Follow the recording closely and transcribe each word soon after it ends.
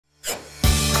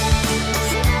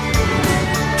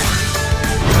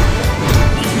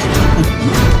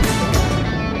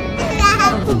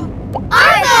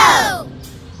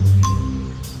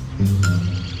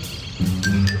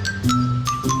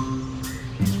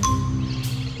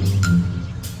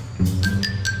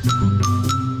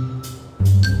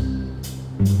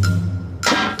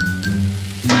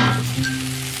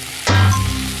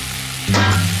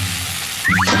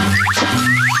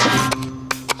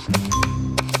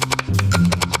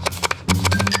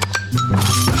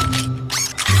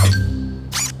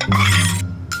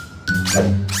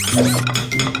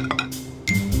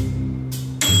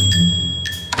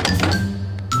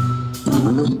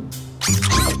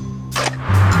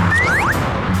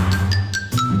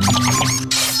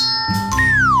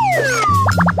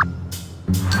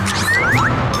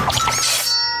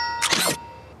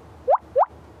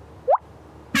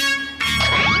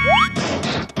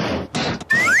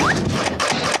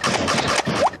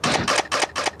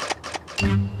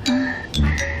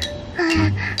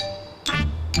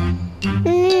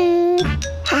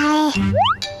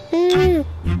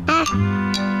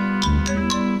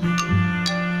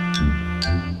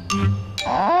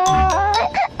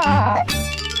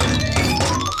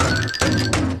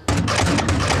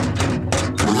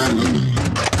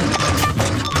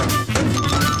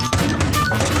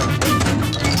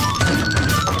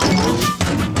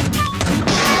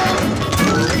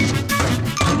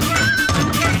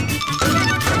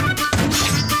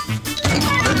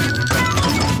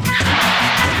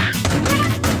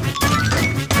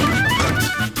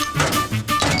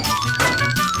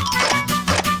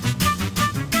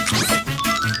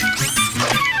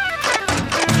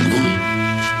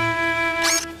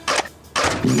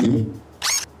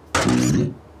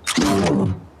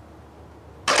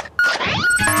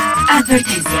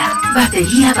Advertencia,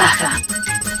 batería baja.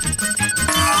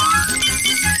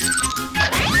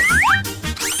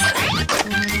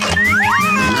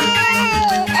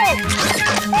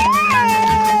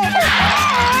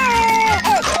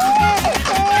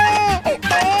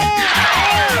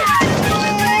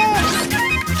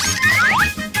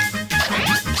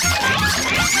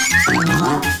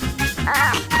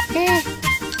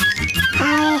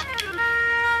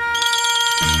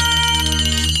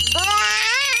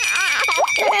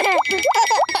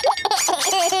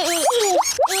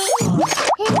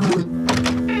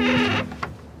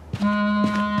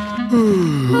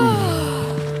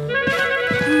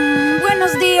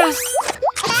 Buenos días.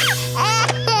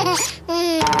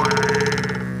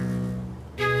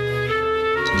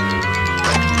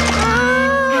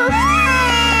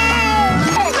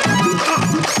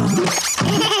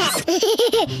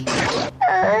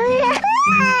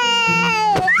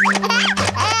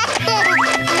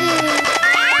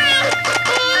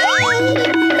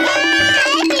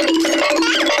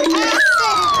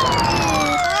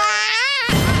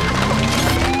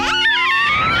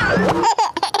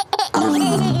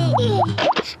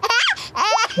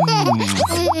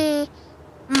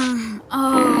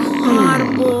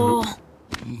 Arpo.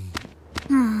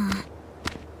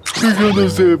 Qué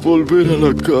ganas de volver a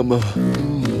la cama.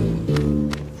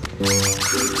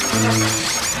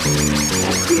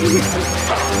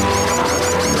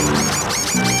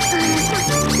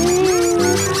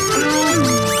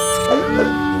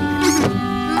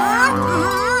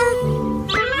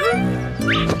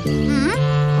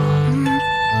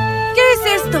 ¿Qué es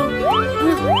esto?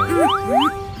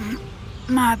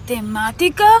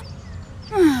 ¿Matemática?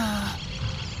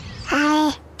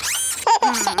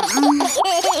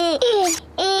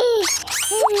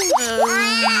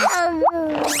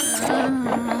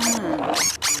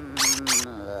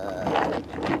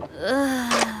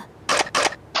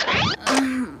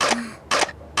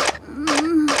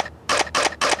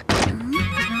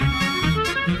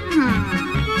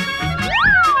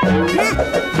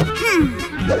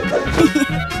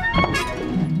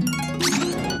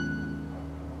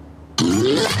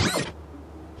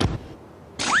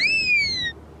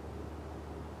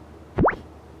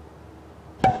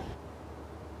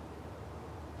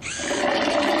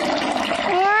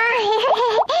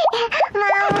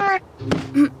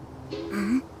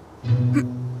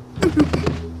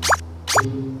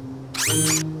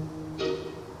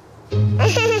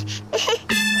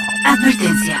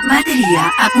 Advertencia,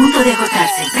 batería a punto de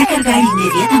agotarse. Recargar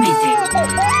inmediatamente.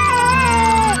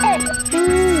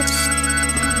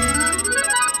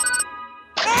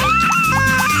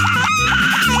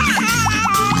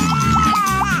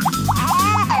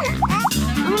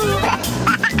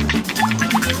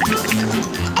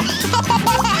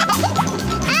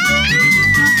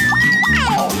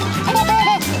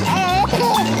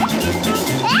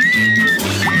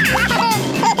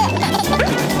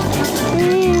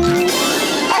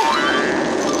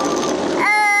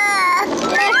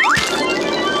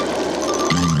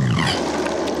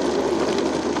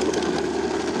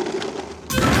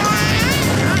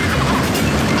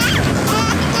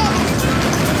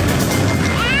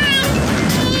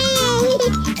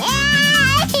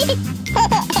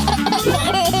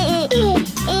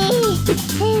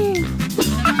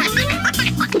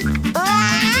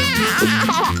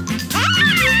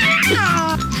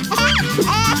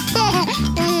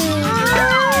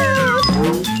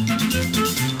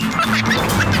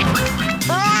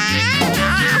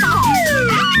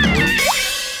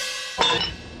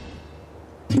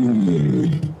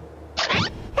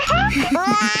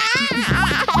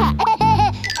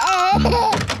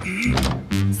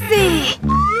 Sí.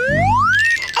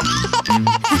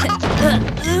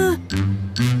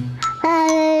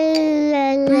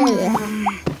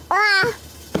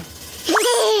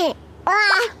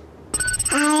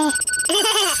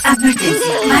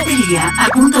 Advertencia, batería a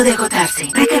punto de agotarse.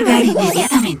 Recargar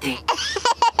inmediatamente.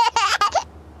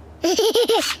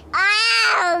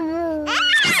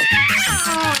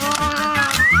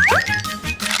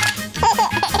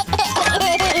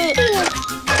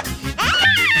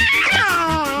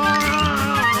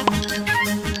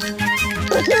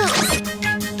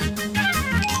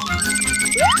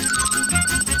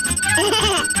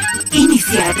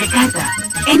 Iniciar recarga.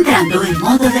 Entrando en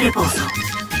modo de reposo.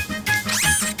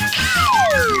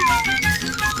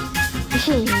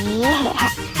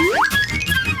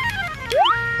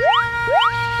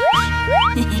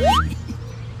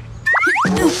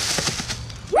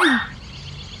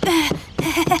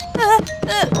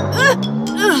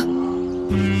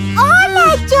 ¡Hola,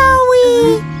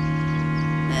 Joey!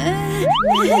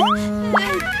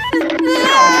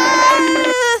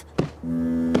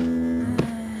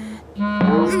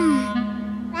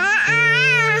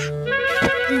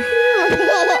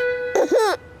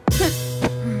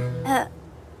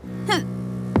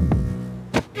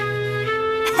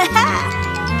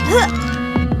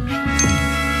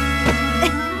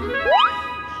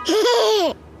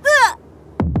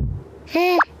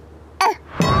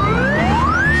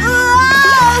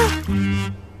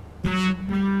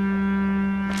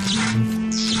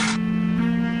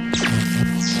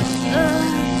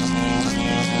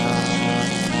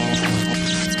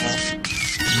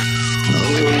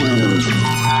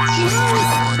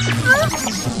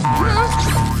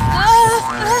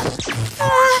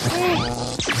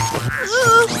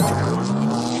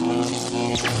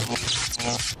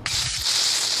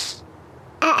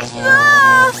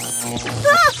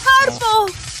 ¡Arpo!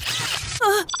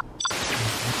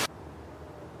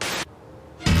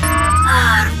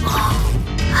 Arpo.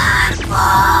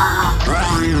 Arpo.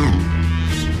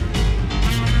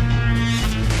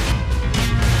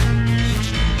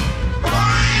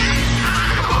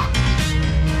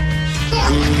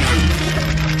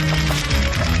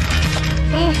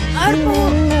 Arpo,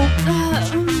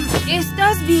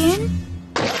 ¿estás bien?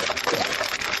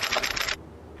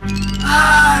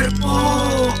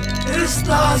 Arpo,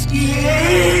 ¿estás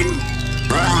bien?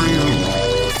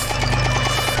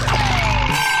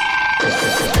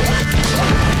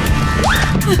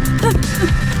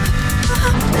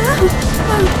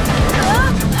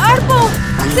 Arpo,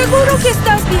 ¿seguro que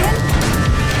estás bien?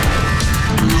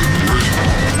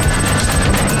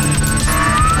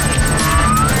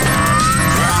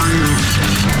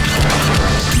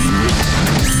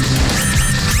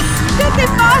 ¿Qué te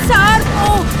pasa,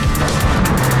 Arpo?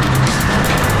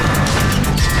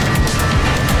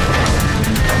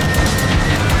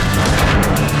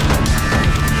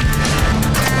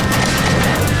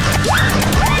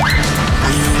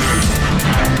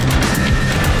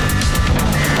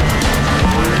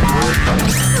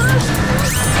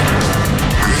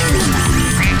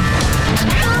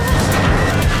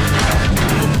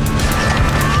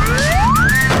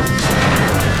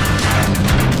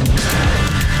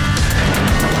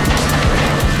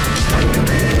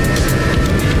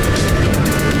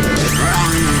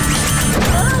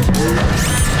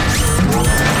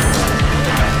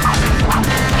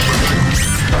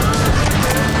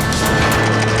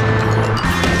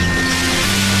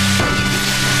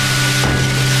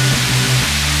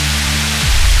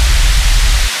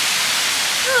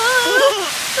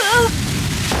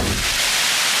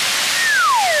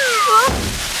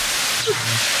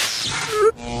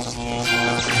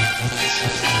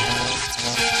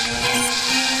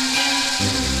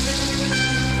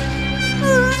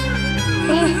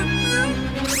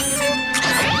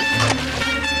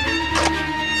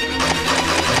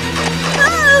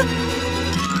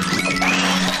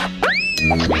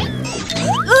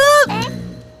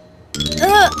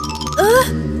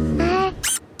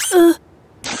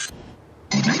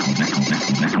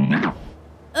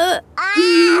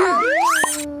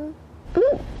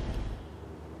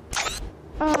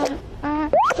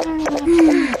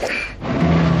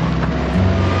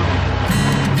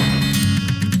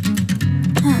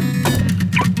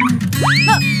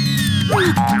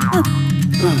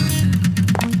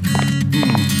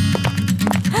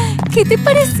 ¿Qué te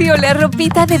pareció la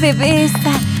ropita de bebé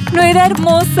esta? ¿No era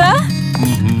hermosa?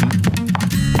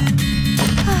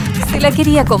 Se la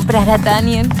quería comprar a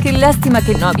Daniel. Qué lástima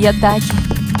que no había talla.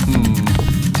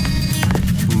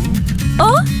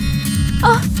 ¿Oh?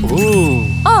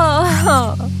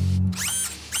 ¡Oh!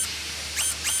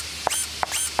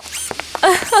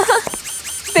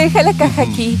 Deja la caja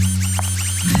aquí.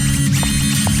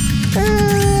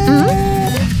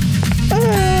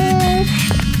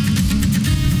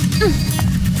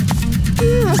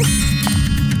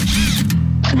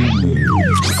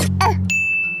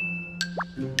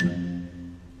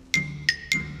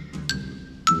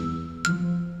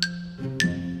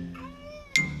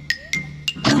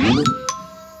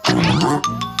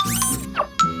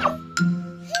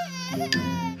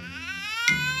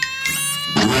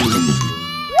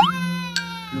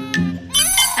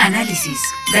 Análisis.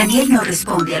 Daniel no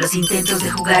responde a los intentos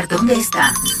de jugar ¿Dónde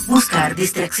está? Buscar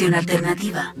distracción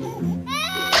alternativa.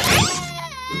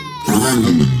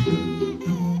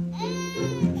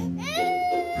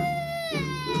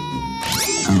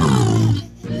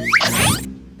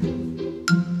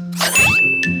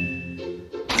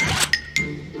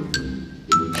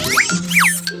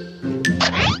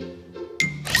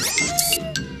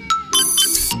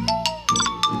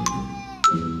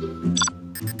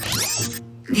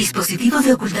 Dispositivo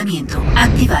de ocultamiento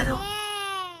activado.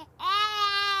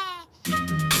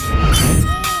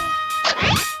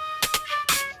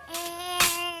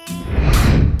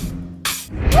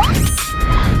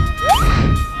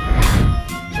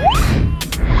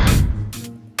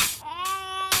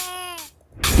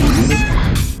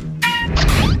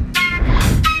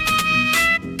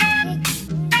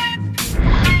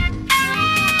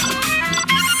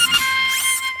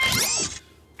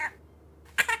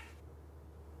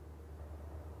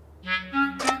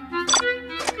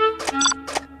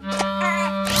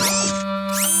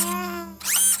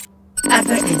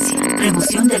 Advertencia.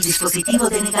 Remoción del dispositivo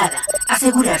denegada.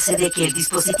 Asegurarse de que el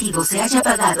dispositivo se haya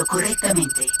apagado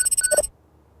correctamente.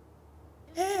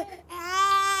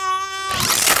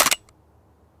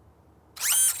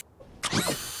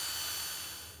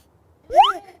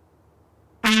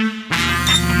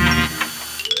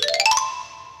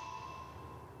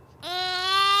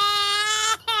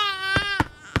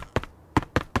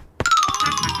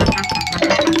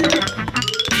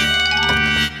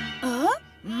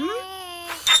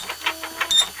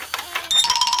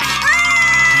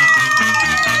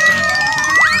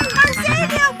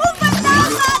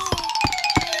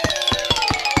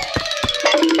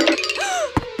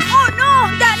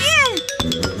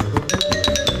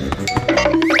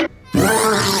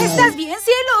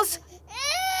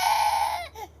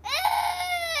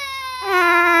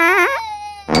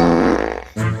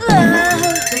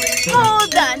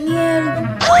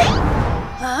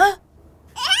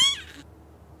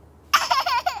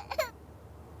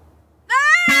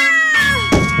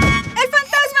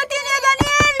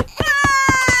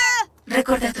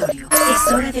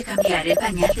 cambiar el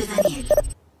pañal de Daniel.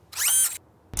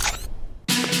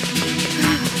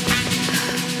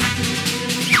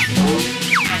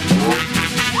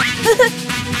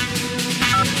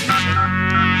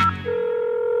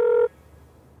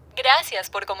 Gracias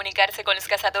por comunicarse con los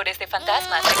cazadores de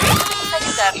fantasmas. ¿Podemos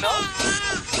ayudarlo?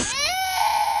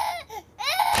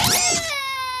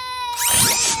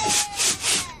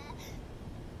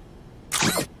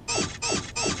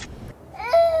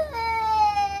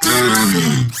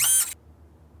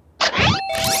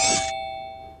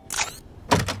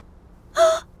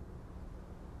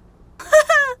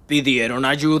 ¿Pidieron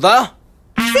ayuda?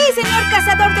 Sí, señor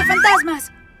cazador de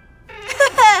fantasmas.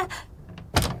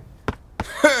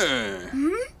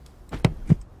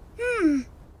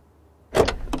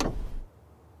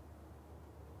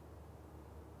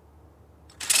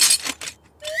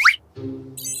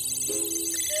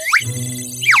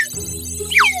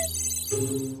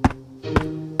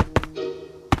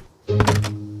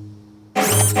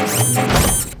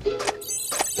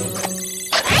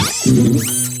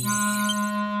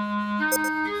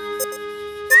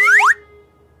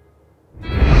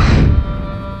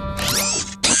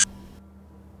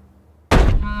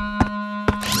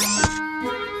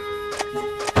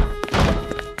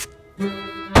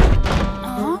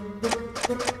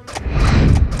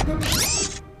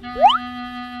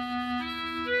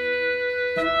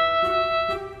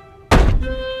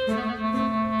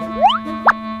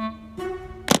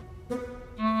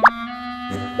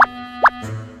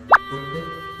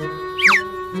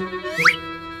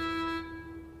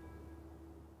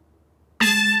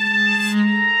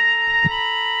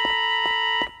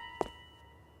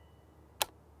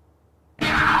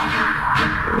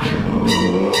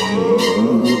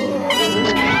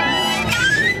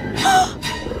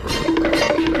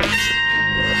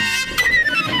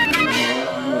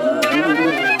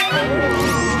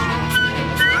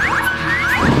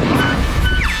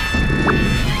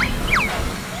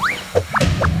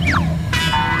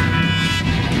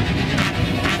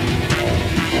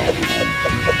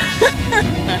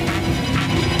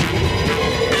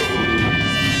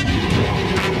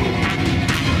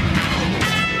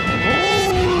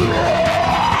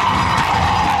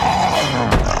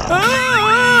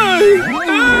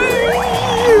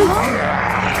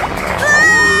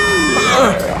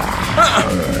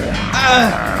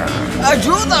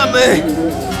 ¡Ayúdame!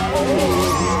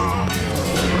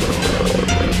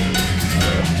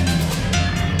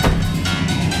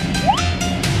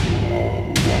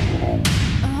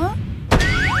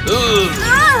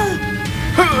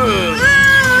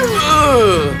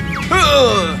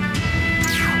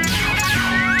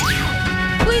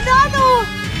 ¡Cuidado!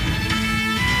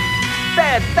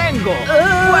 ¡Te tengo!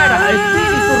 ¡Fuera,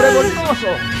 espíritu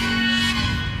revoltoso!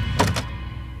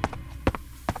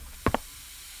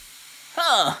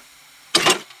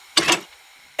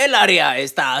 El área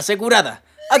está asegurada.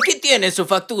 Aquí tiene su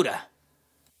factura.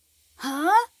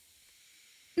 ¿Ah?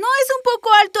 ¿No es un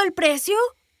poco alto el precio?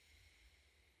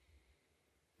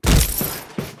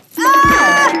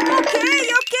 ¡Ah!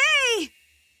 ¡Ok!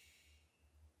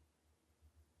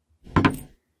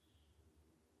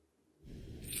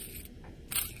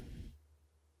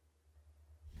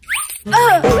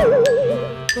 ¡Ah!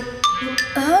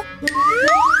 ¿Ah?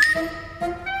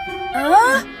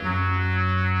 ¿Ah?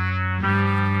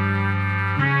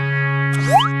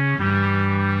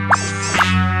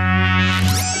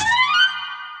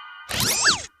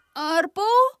 ¿Arpo?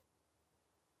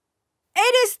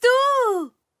 ¡Eres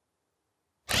tú!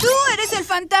 ¡Tú eres el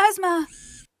fantasma!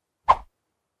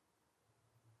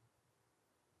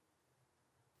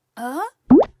 ¿Ah?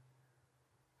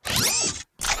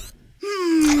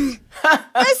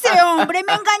 ¡Ese hombre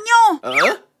me engañó!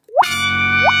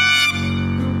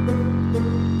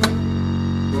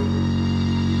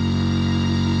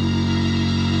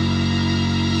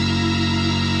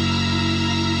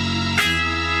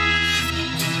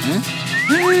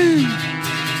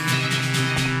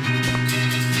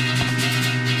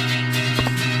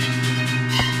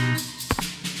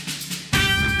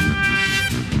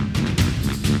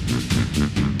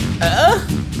 ¿Ah?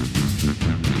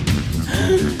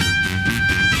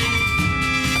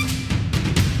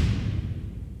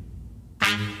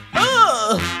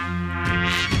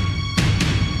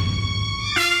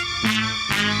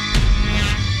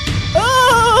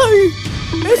 ¡Ay!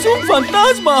 ¡Es un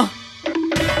fantasma!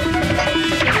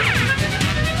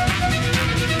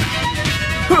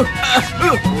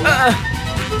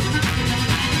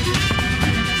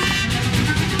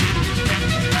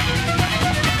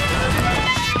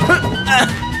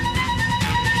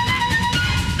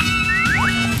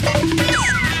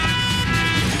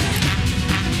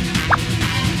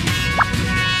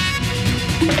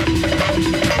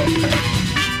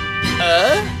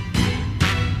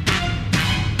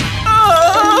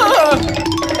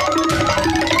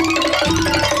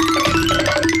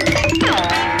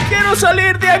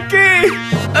 salir de aquí!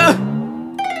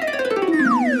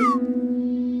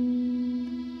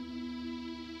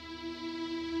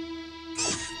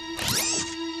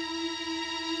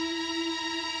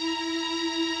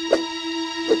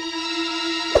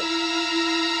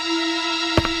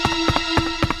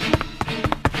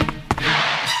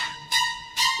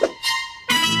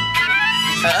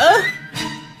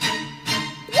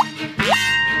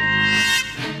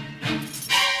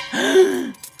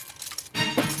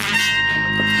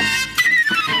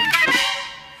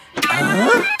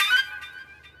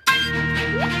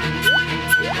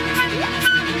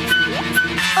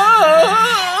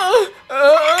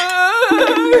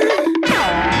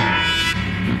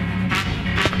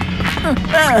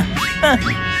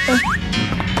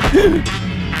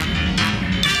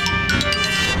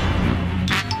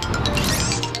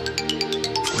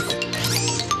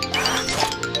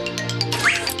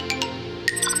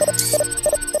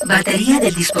 Batería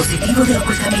del dispositivo de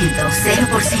ocultamiento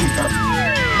 0%.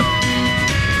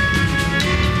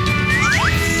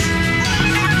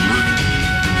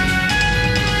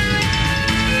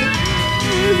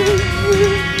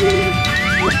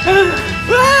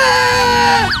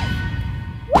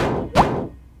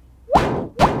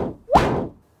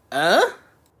 ¿Ah?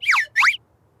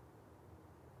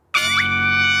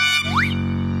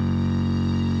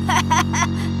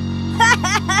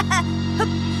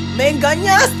 ¡Me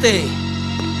engañaste!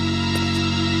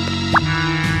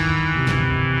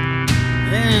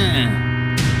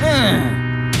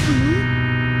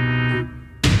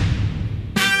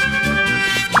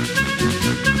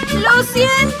 ¡Lo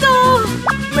siento!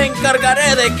 ¡Me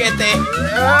encargaré de que te...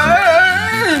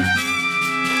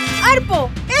 ¡Arpo!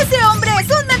 ¡Ese hombre es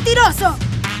un mentiroso!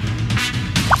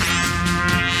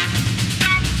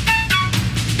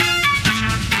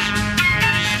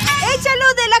 ¡Échalo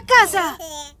de la casa!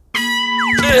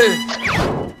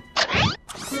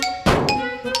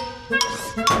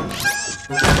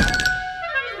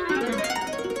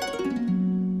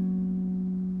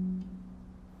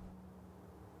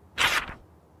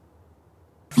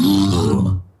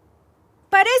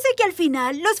 Parece que al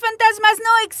final los fantasmas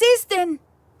no existen.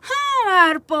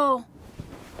 ¡Arpo!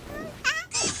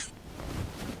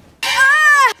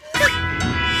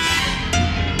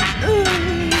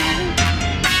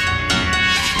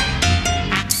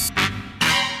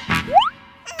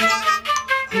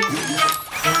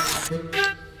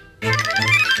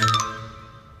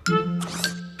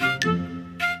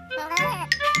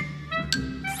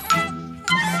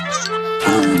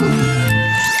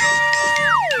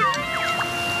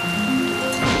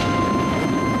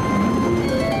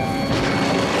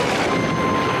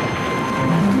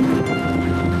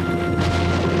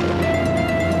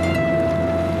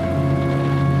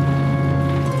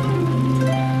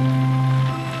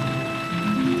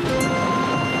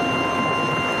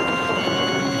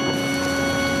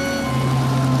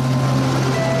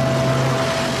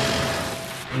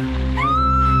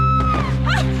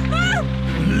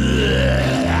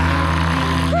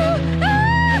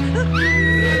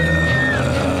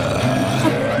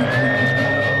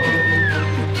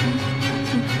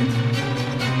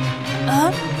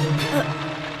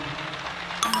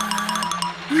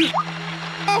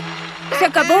 ¿Se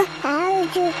acabó?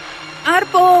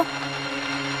 ¡Arpo!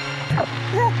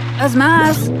 ¡Haz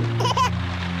más!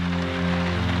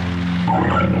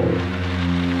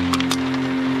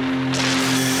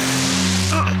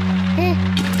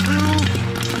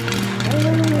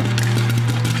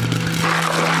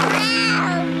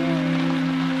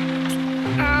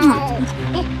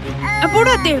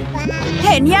 ¡Apúrate!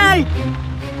 ¡Genial!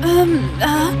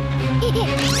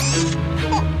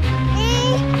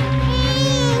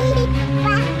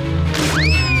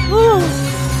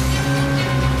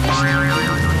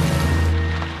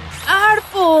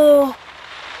 ¡Arpo!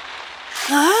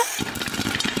 ¿Ah?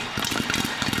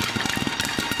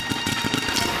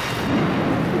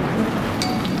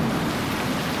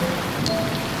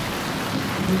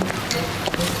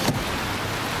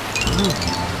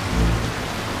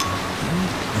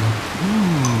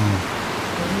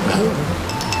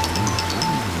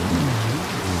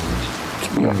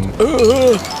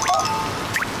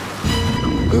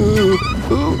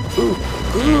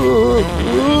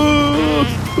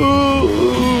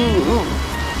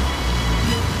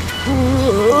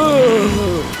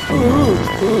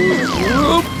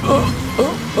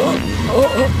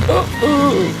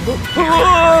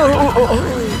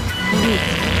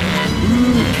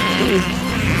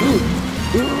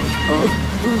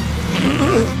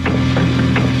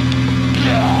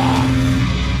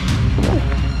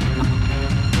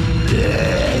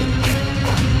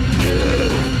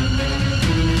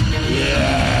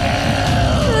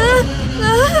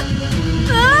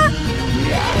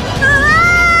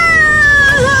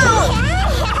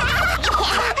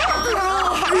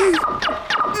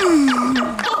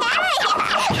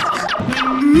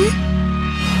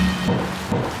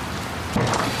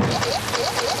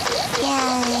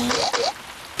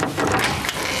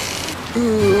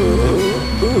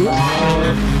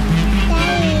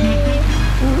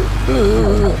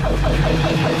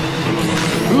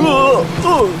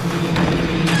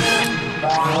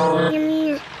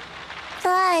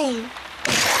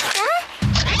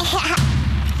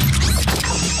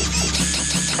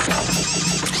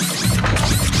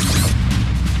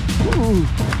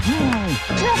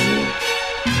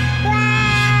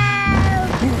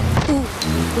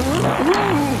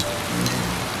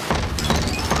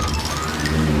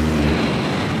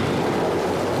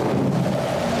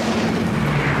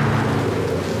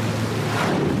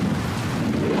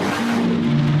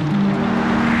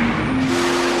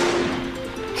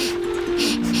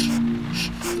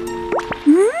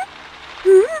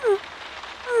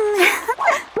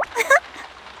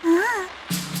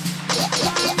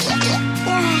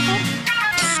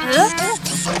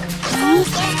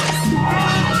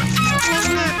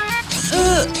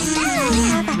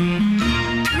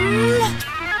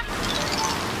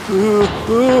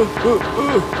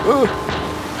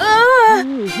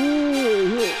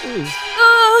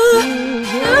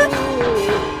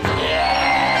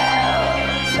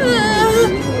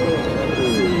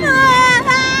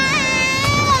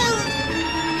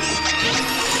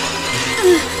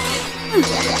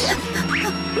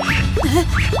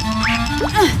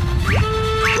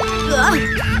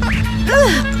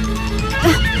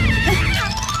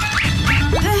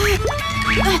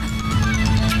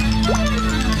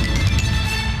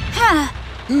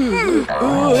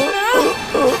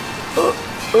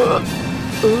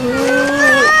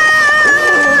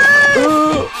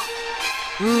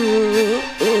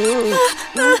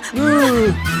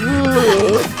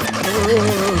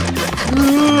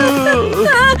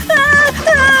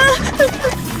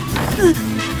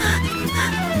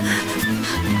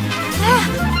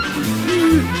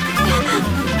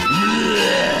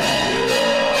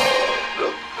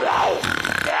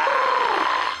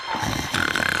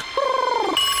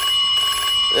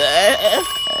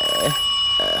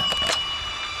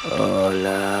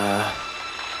 Hola.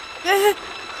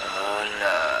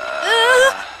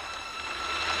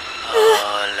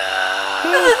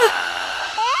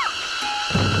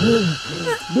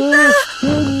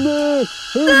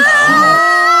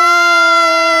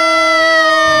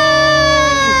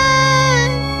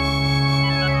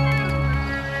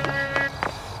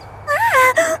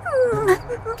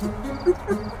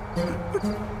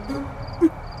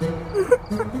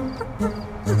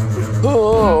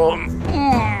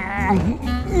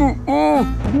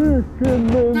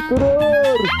 ¡Déjenme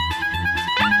entrar!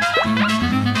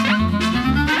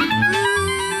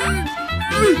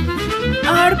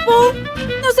 ¡Arpo!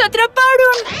 ¡Nos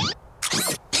atraparon!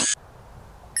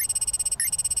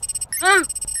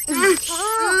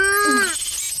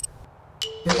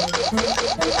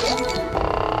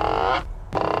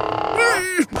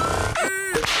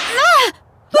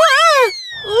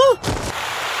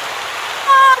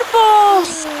 ¡Arpo!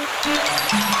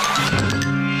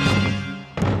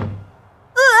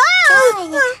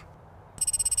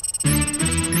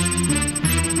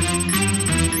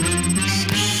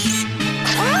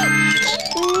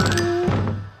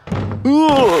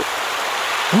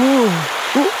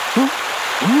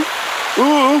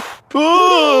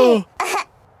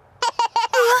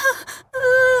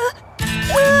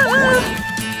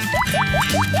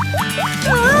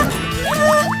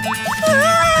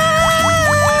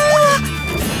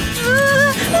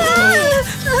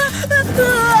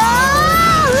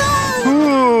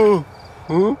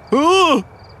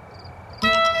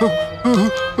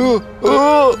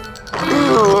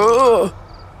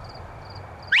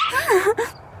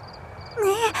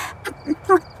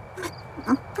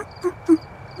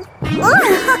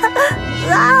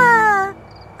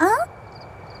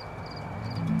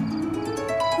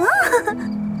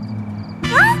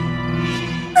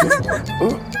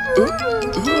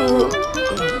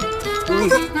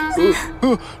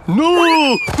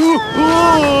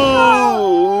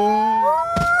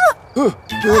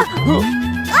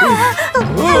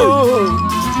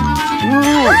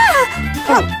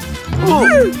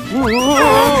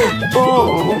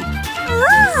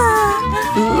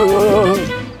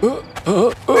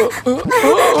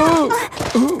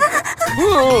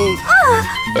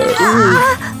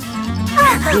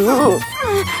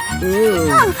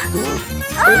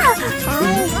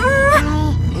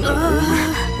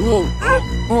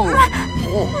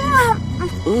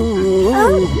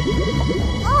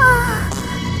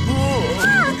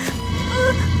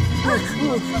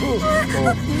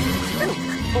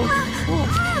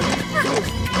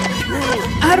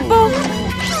 ¡Arpo!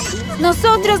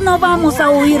 Nosotros no vamos a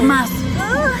huir más.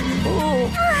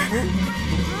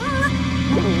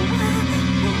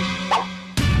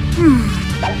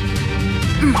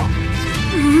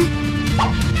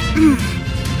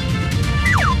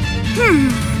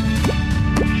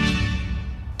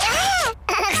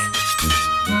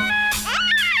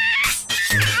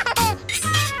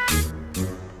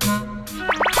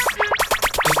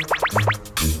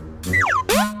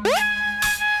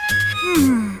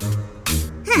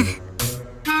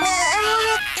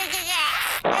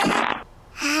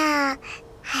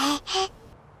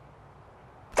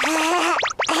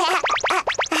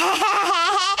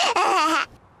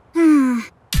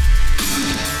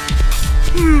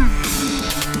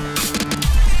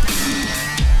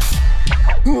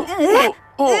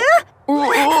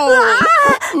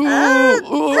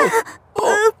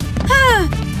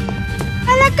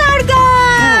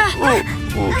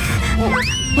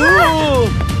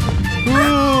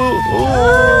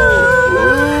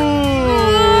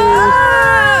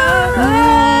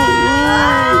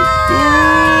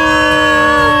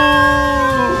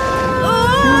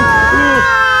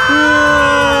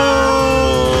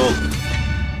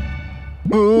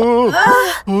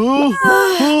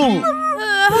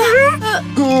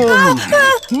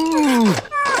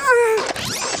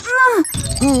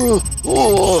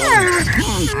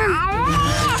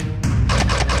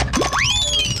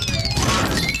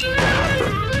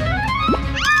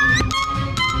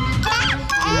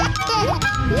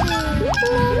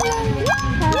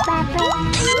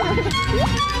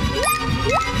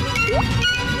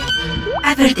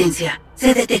 Advertencia.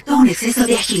 Se detectó un exceso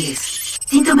de ajíes.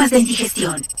 Síntomas de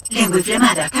indigestión, lengua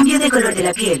inflamada, cambio de color de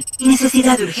la piel y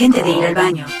necesidad urgente de ir al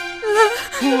baño.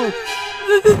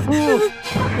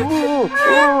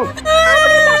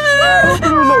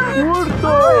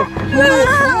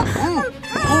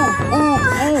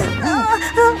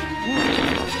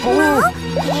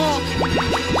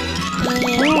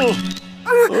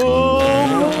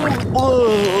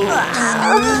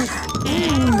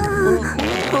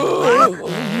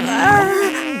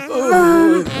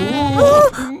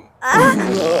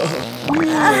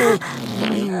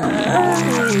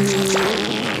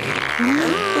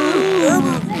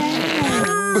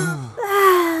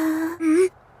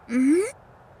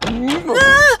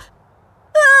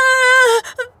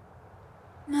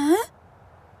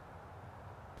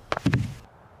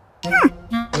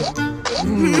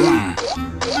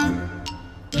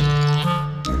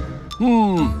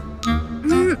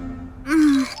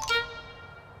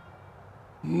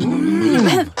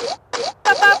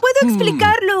 Papá, ¿puedo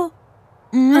explicarlo?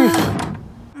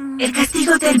 El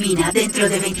castigo termina dentro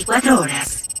de 24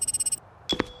 horas.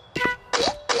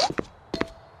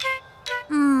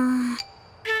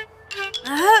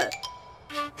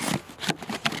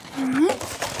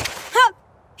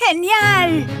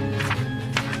 ¡Genial!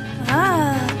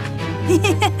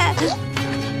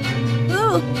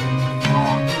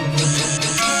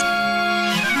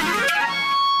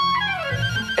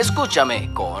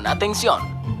 Escúchame con atención.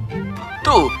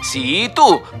 Tú, sí,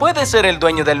 tú, puedes ser el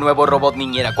dueño del nuevo robot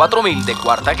Niñera 4000 de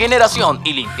cuarta generación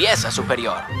y limpieza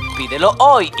superior. Pídelo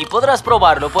hoy y podrás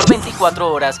probarlo por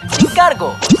 24 horas sin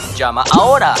cargo. Llama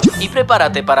ahora y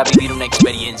prepárate para vivir una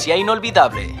experiencia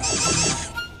inolvidable.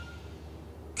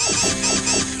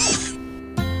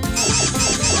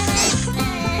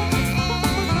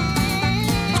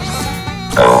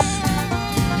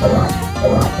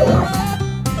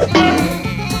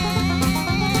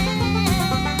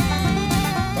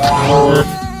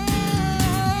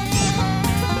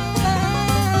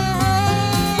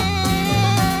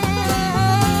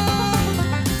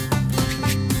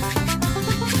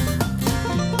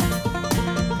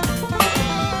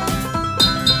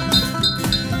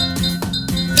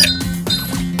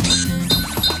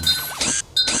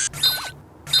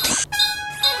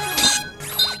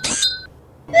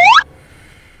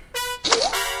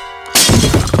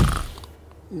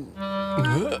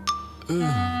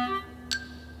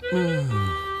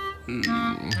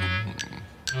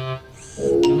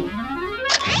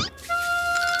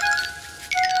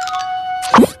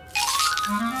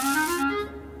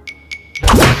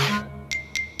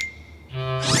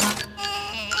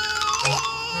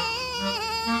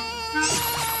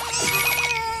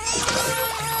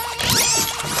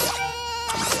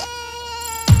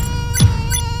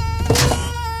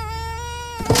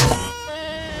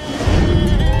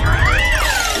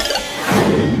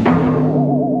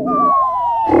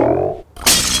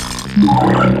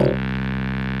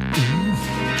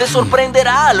 Te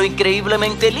sorprenderá lo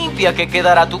increíblemente limpia que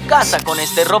quedará tu casa con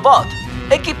este robot,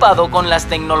 equipado con las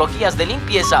tecnologías de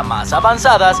limpieza más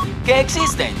avanzadas que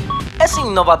existen. Es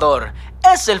innovador,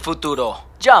 es el futuro.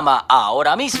 Llama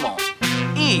ahora mismo.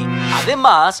 Y,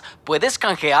 además, puedes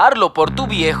canjearlo por tu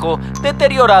viejo,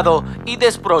 deteriorado y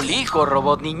desprolijo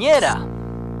robot niñera.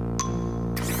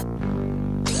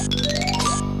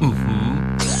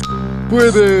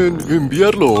 ¿Pueden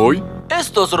enviarlo hoy?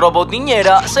 Estos robots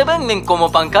niñera se venden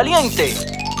como pan caliente.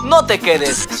 No te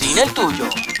quedes sin el tuyo.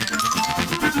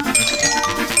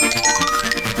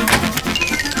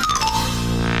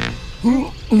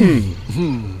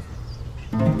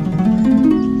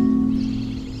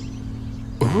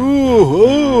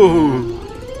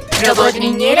 Robot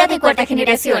niñera de cuarta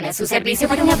generación a su servicio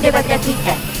para una prueba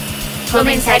gratuita.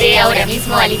 Comenzaré ahora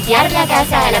mismo a limpiar la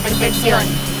casa a la perfección.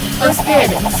 Usted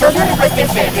solo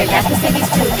recuérdese, relájese y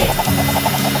disfrute.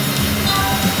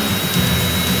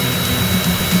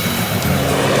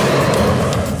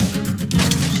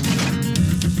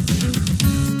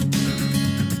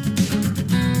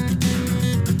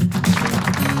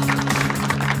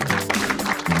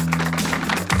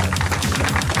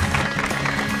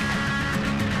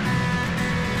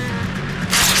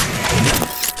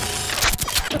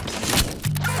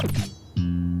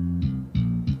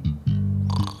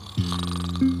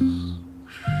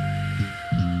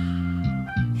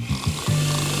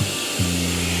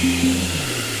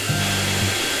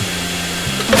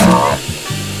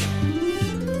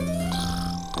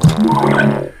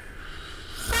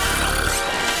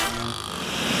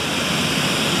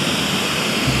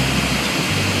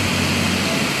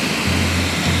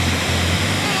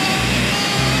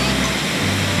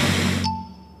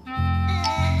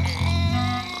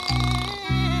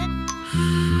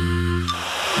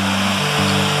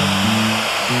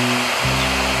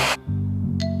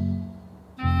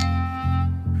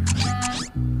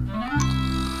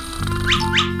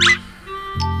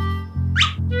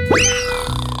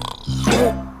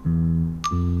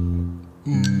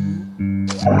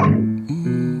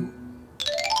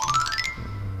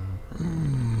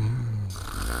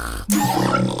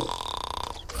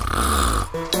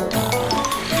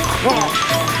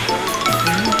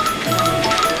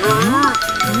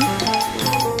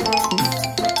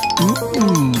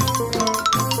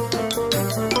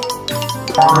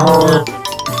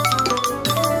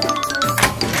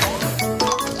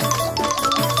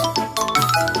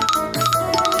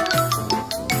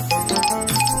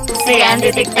 Se han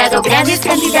detectado grandes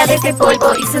cantidades de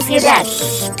polvo y suciedad,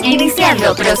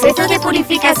 iniciando proceso de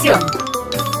purificación.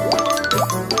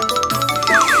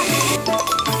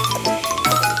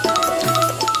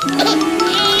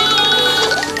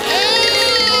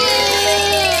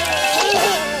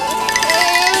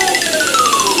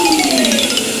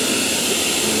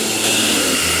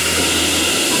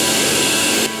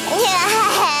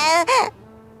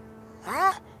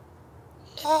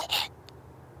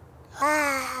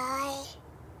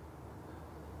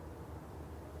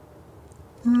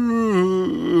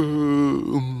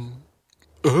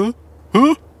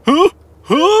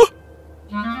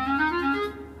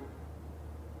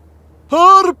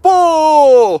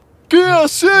 ¡Arpo! ¿Qué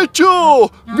has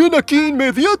hecho? ¡Ven aquí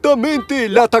inmediatamente,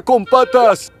 lata con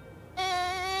patas!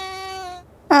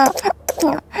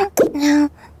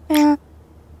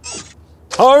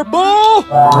 ¡Arpo!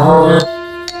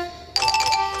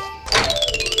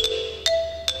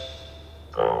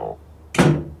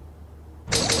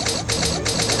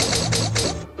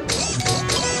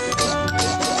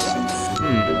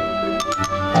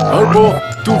 Arpo,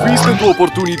 tuviste tu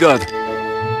oportunidad.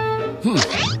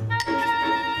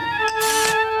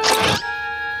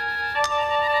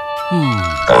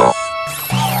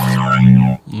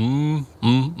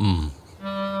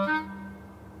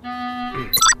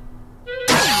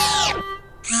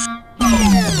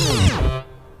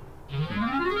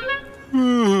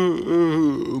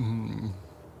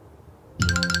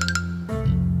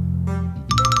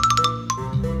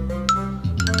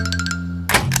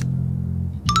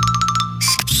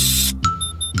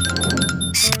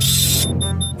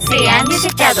 Se han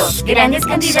detectado grandes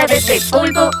cantidades de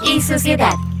polvo y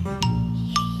suciedad.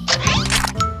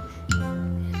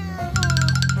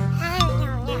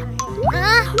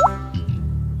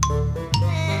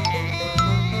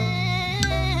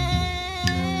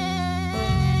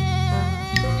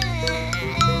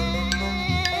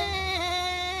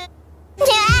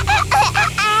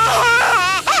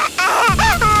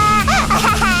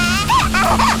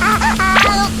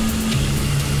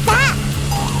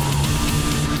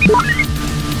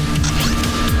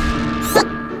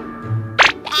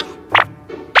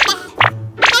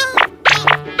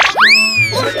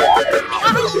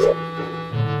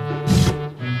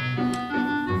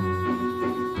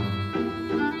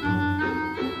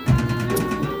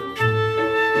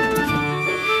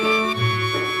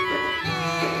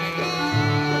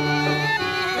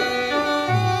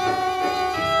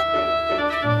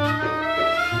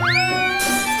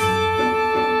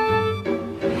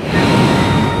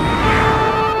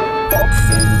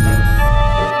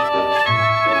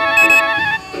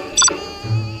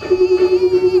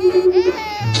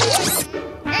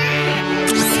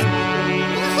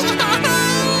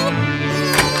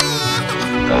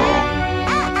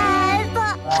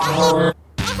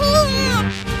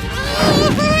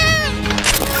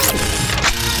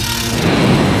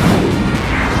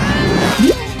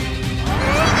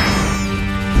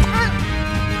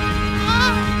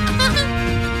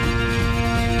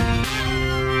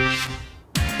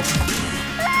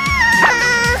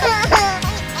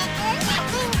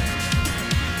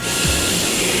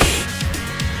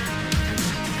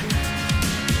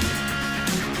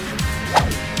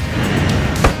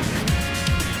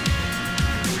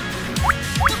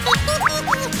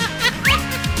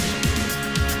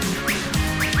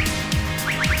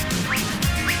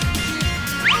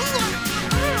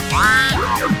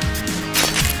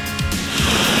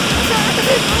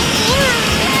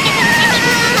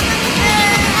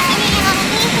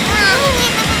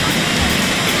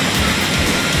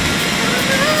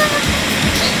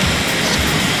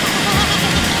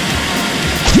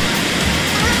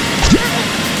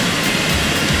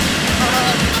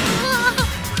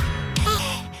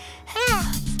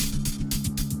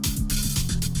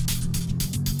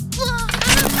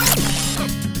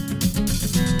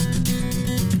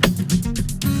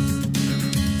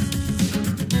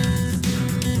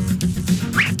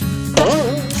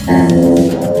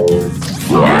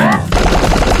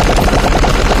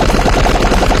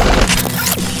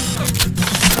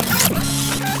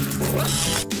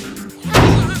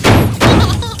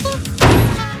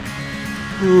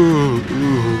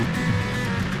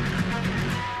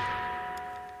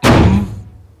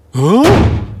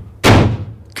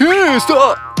 ¿Qué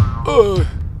está?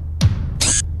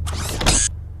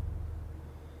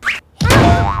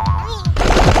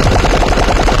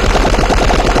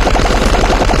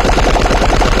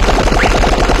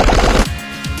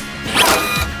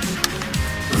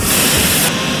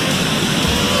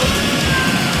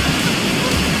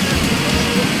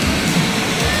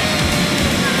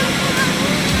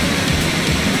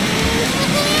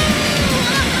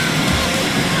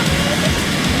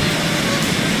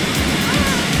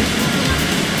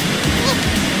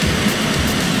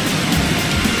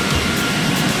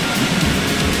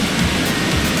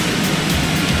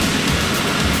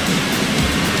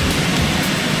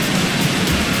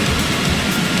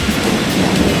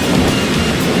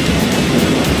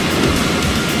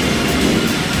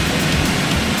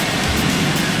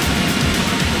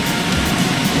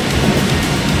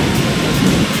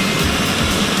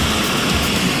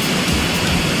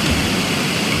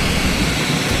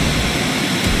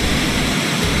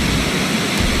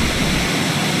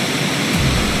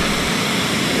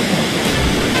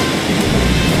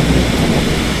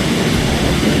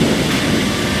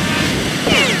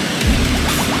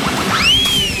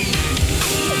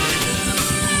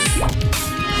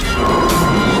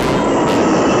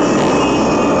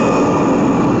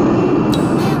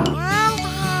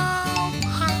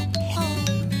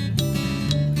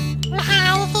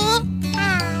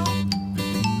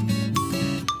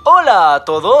 Hola a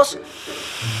todos.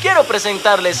 Quiero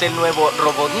presentarles el nuevo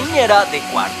robot niñera de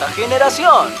 4ª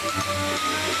generación.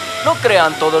 No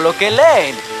crean todo lo que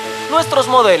leen. Nuestros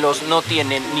modelos no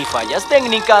tienen ni fallas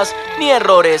técnicas, ni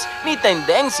errores, ni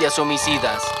tendencias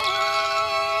homicidas.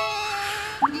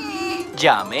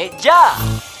 ¡Llame ya!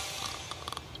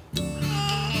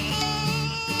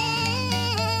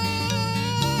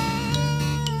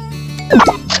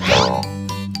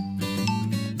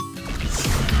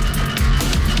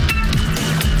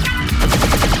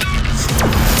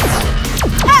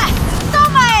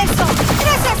 ¡Toma eso!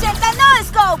 ¡360 no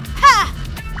scope! ¡Ja!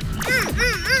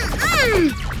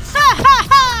 ¡Ja, ja,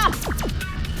 ja!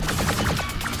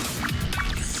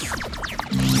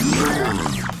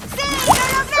 ¡Sí, lo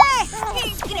logré!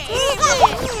 ¡Increíble!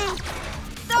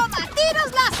 ¡Toma tiros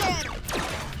láser!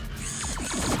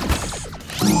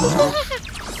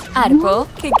 Arpo,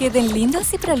 que queden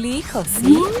lindos y prolijos,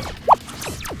 ¿sí?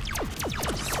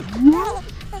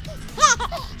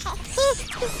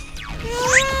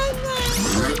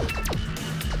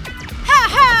 ¡Ja,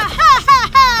 ja, ja, ja,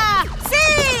 ja! ¡Sí!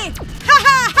 ¡Ja,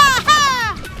 ja, ja, ja!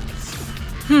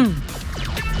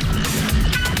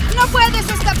 ¡No puedes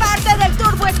escaparte del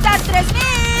Turbo Star 3000!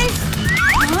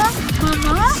 ¿Ah?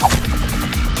 ¿Mamá?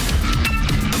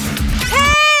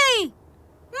 ¡Hey!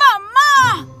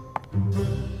 ¡Mamá!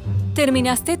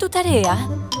 ¿Terminaste tu tarea?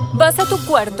 Vas a tu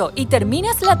cuarto y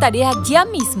terminas la tarea ya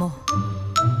mismo.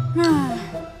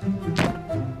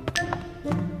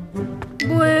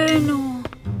 Bueno.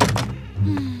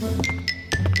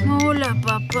 Hola,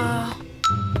 papá.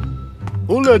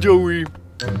 Hola, Joey.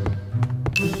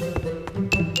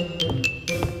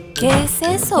 ¿Qué es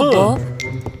eso, Bob?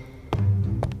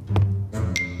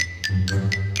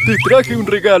 Te traje un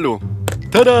regalo.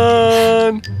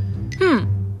 ¡Tarán!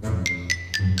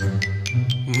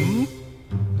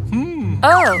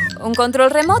 Oh, un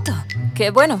control remoto. Qué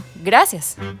bueno,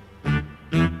 gracias.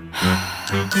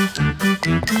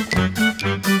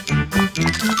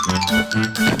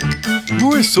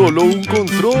 No es solo un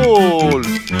control.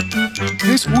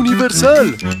 Es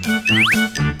universal.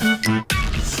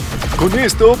 Con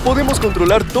esto podemos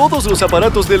controlar todos los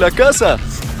aparatos de la casa.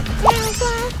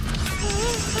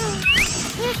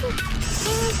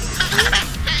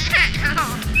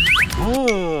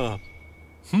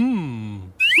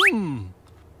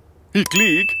 Y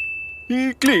clic,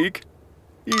 y clic,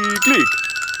 y clic,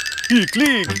 y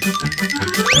clic.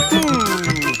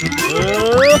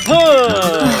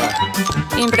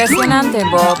 ¡Ajá! Impresionante,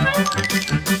 Bob.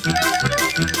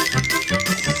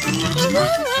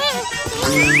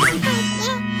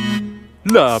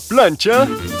 La plancha.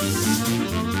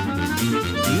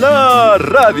 La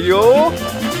radio.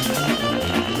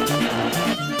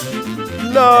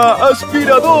 La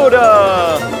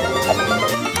aspiradora.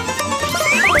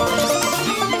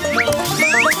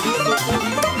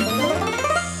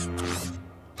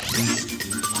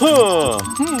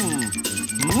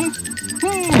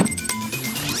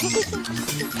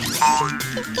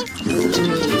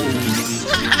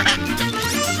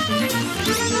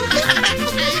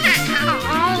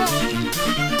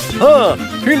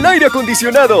 ¡El aire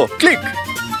acondicionado! ¡Clic!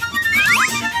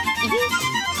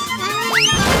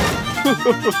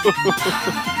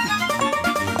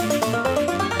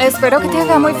 Espero que te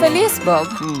haga muy feliz, Bob.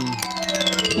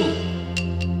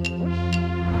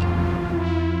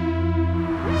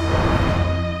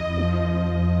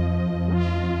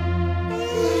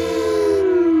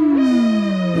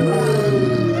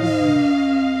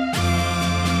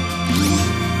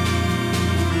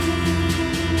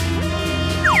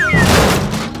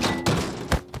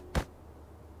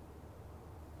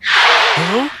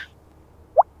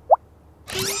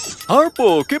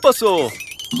 ¡Arpo! ¿Qué pasó?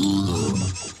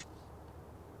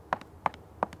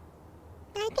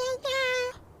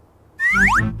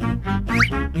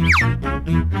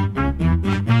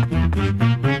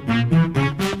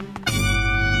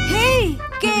 ¡Hey!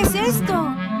 ¿Qué es esto?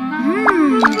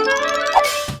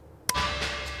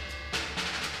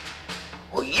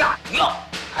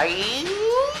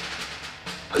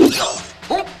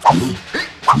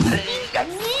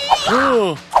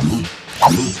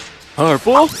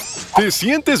 ¿Arpo? ¿Te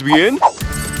sientes bien?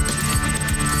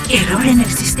 Error en el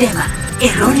sistema.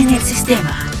 Error en el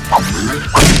sistema.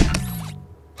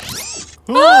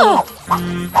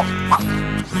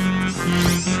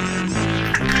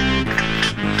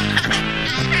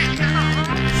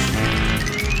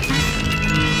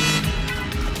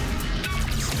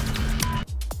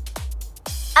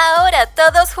 Ahora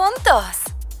todos juntos.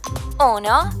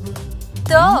 1,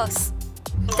 2,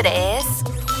 3,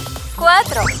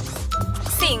 4,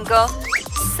 5,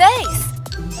 6.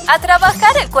 A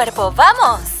trabajar el cuerpo,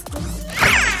 ¡vamos!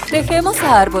 Dejemos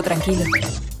a Arpo tranquilo.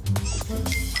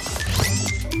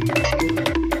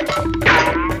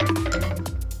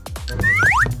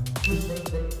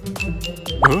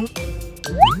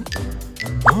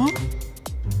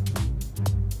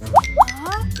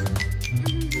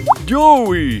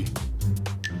 ¡Joey!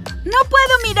 ¿No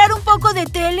puedo mirar un poco de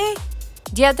tele?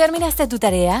 ¿Ya terminaste tu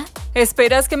tarea?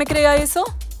 ¿Esperas que me crea eso?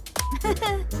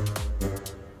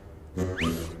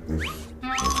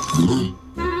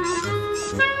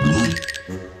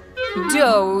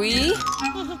 Joey.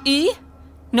 ¿Y?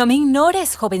 No me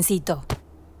ignores, jovencito.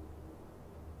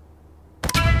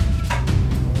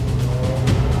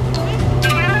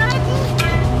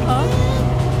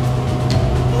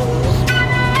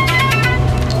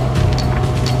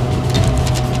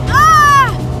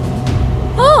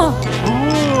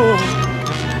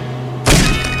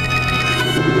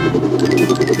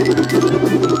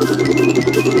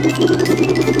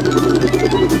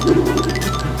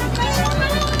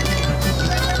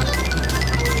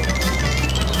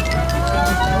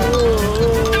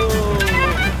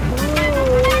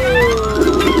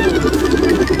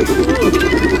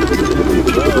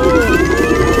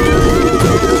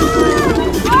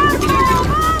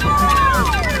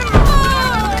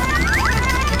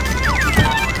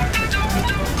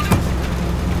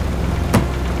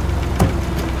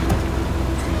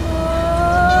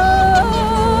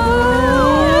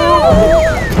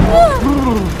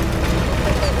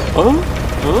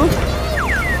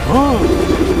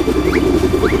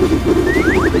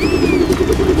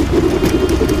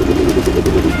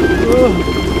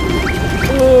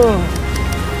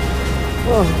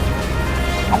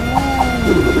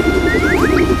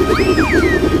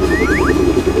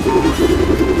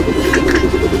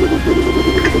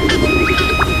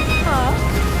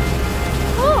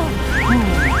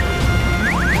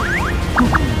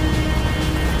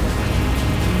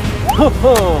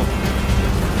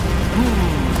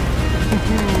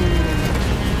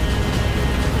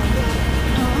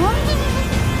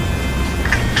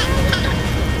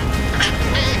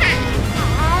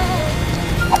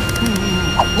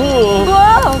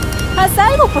 ¡Wow! ¡Haz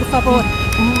algo, por favor!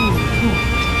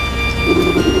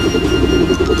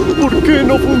 ¿Por qué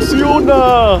no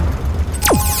funciona?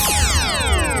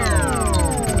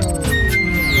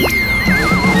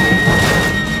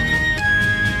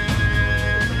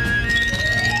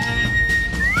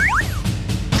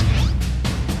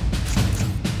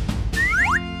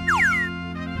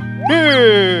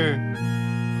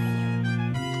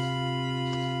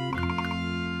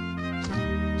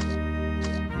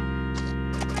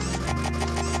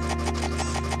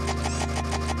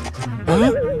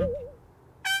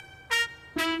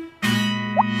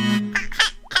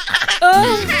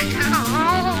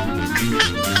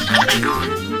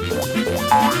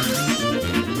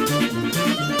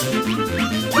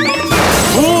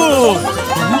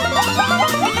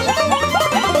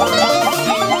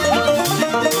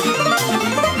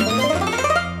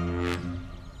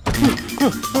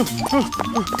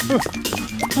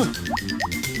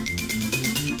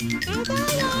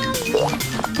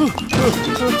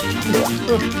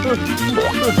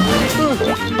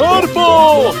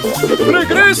 ¡Arpo!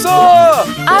 ¡Regresa!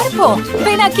 ¡Arpo!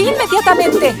 ¡Ven aquí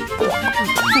inmediatamente!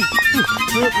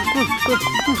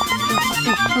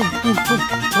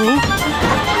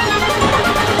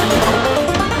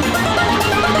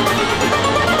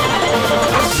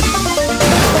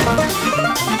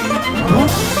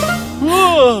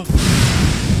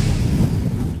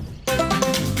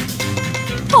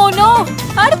 ¡Oh, no!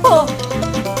 ¡Arpo!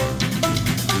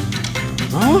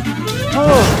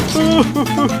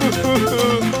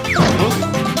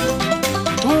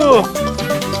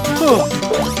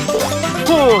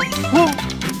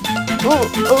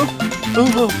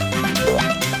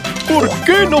 ¿Por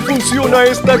qué no funciona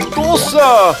esta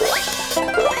cosa?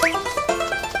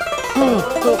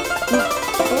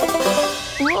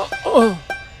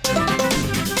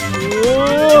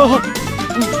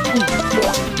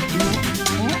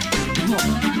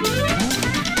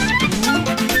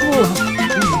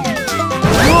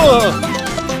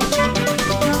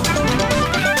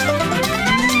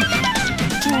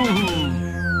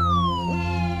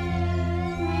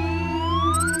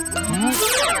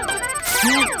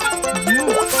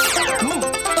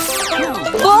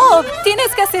 ¡Oh!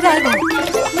 ¡Tienes que hacer algo!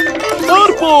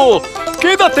 ¡Arpo!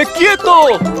 ¡Quédate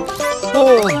quieto!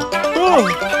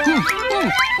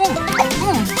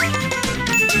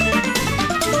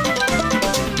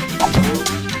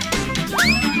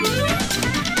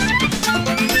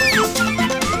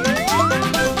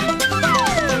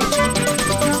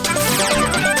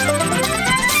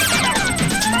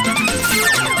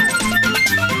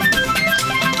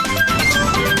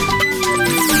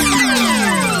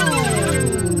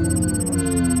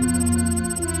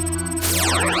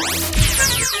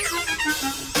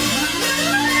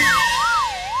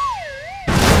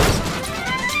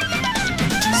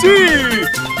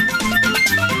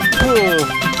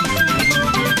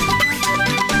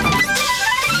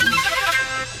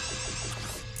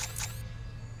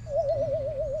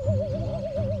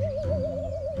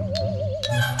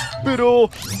 Pero,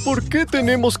 ¿por qué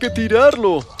tenemos que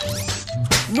tirarlo?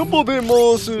 No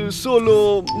podemos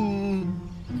solo...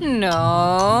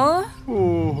 No.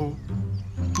 Oh.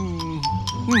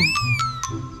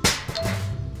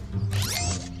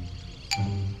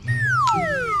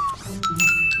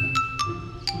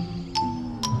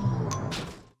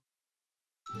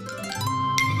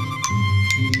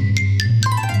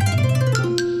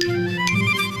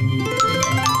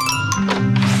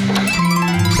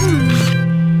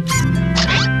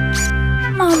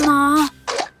 Mamá.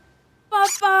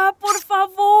 Papá, por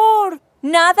favor.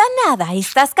 Nada, nada.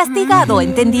 Estás castigado,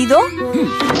 ¿entendido?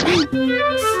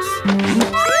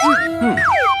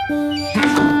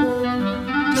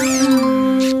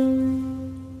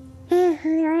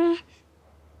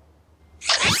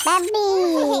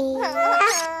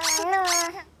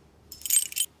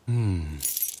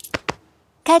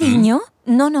 Cariño,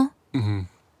 no.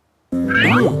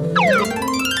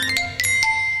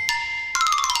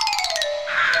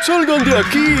 ¡Salgan de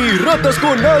aquí, ratas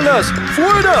con alas!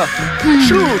 ¡Fuera!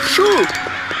 ¡Shoo, shoo!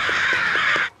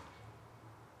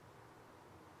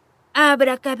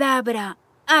 Abracadabra.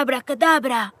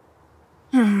 Abracadabra.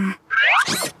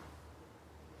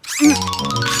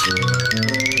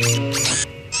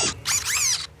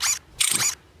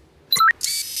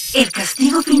 El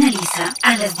castigo finaliza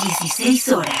a las 16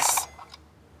 horas.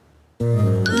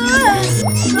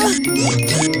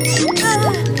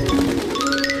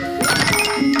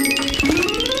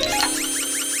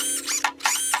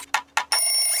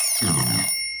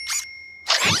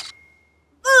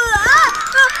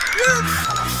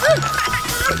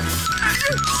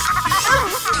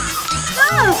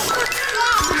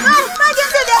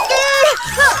 ¡Váyanse de aquí!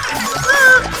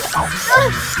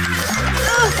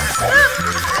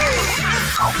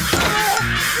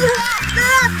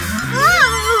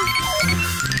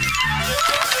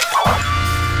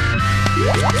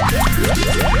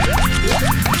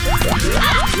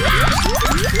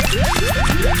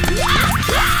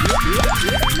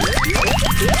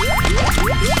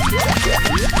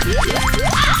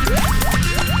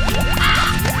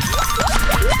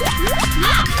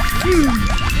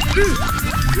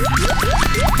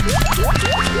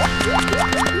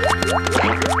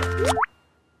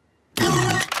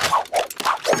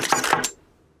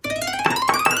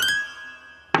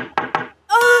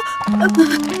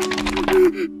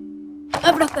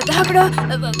 Abracadabra,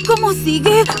 ¿cómo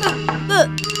sigue?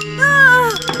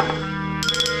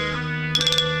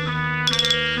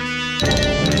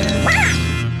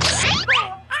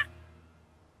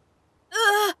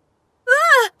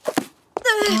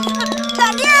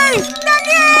 ¡Daniel!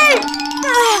 ¡Daniel!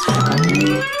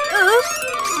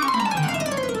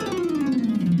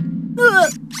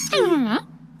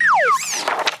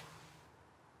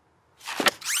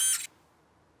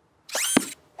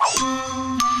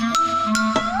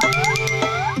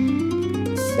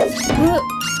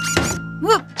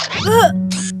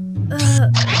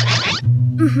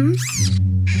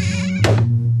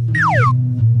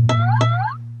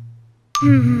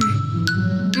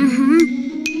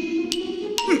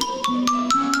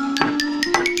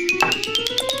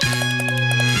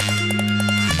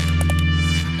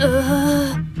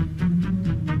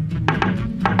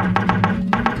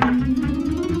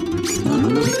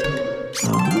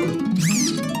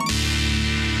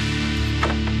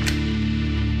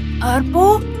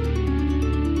 ¿Arpo?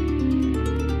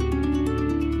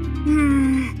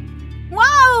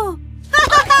 ¡Wow!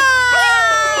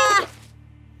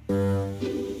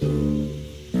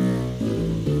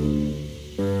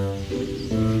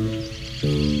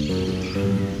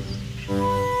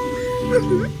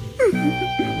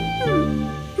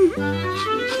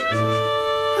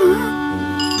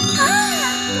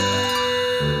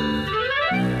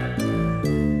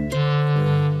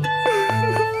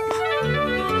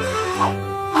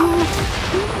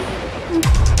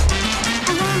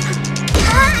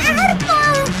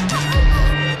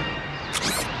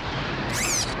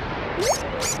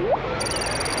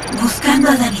 Buscando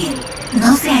a Daniel.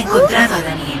 No se ha encontrado a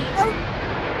Daniel.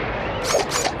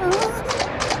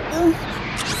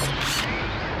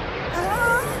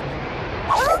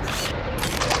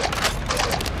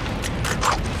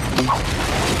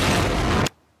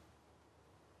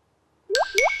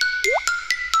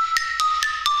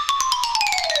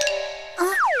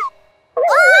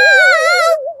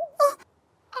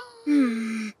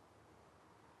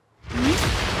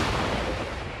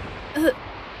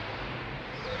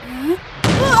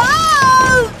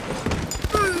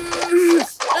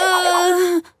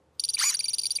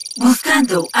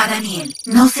 Buscando a Daniel.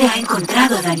 No se ha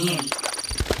encontrado a Daniel.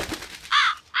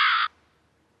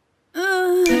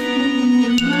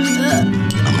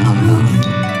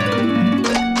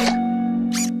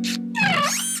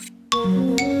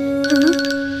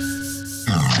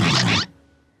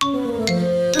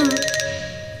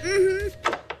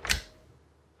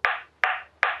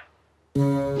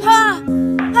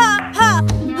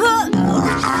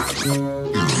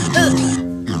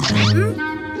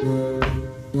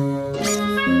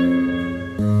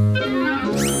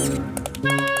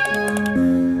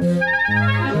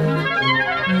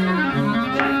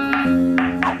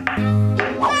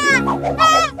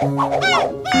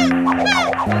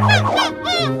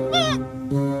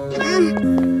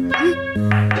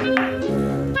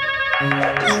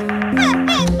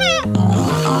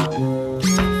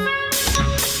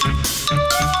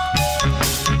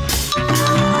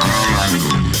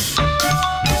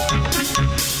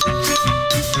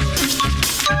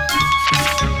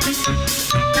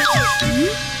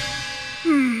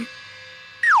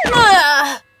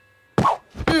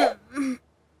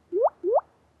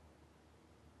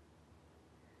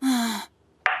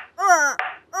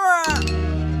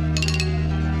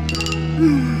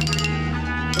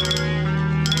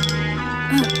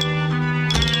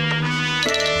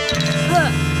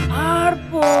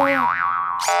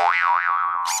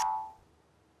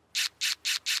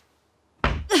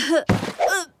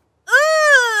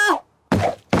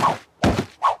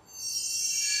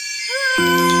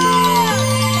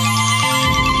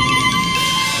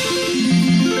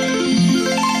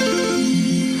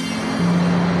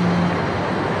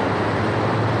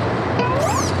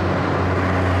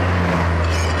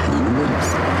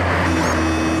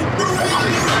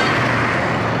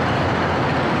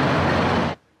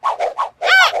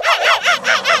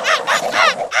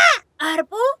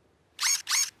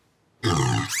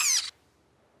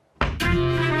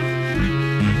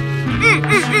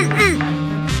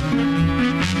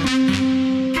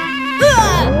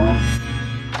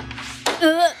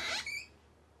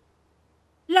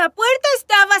 ¿La puerta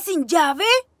estaba sin llave?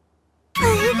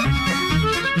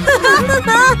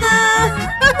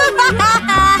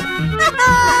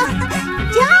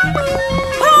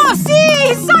 ¡Oh,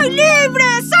 sí! ¡Soy libre!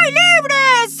 ¡Soy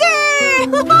libre! ¡Sí!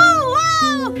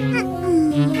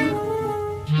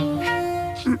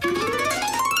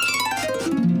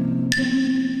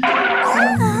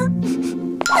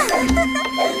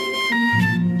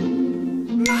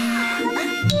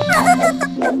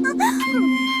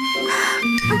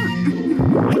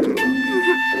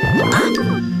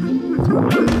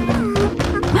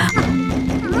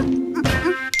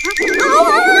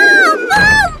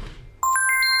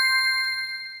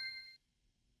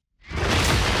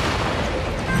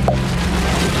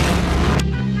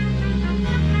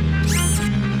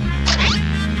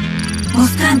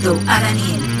 Buscando a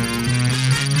Daniel.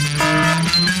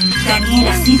 Daniel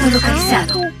ha sido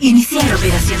localizado. Iniciar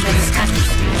operación de rescate.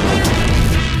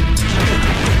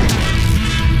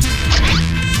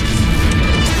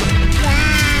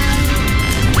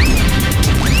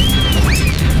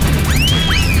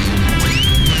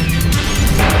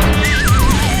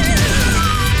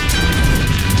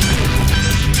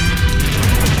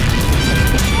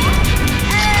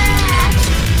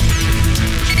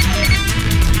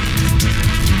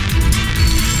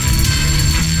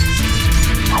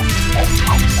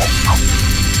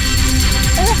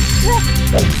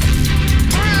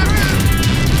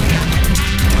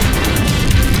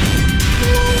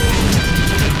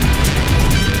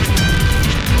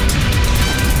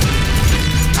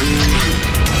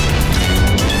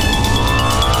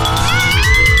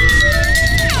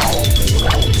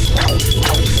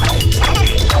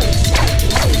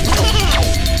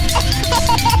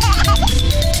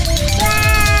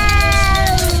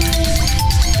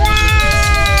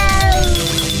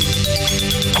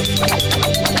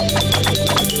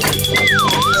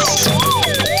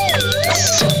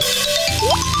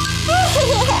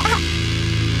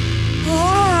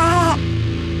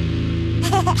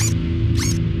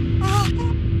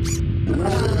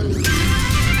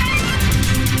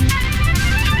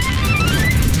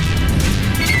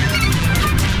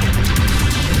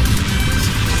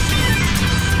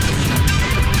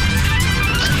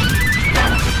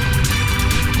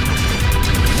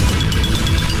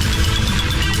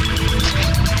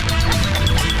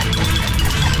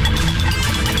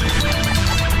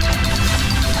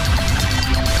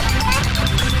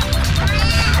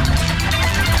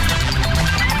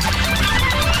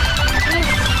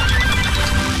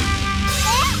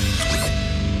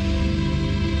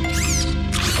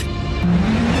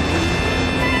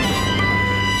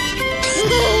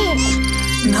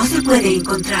 No se puede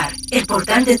encontrar el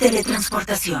portal de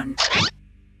teletransportación.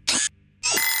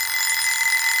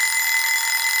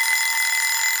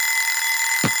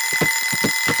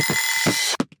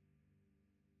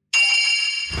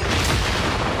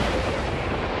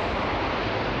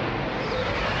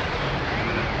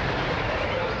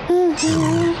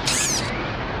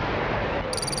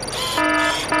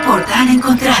 Portal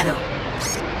encontrado.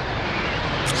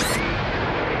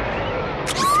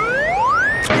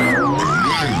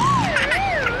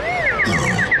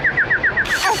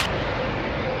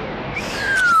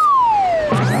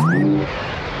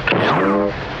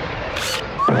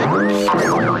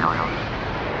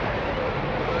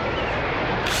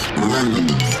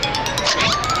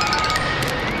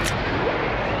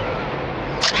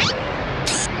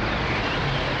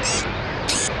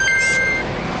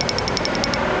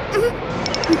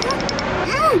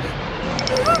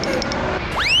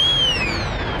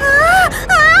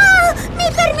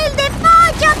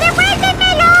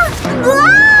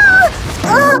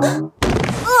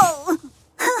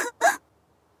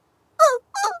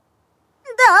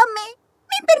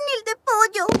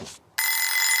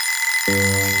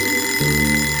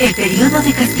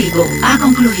 castigo ha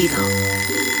concluido.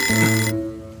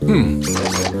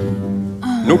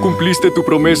 No cumpliste tu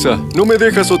promesa. No me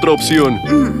dejas otra opción.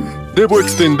 Debo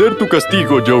extender tu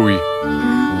castigo, Joey.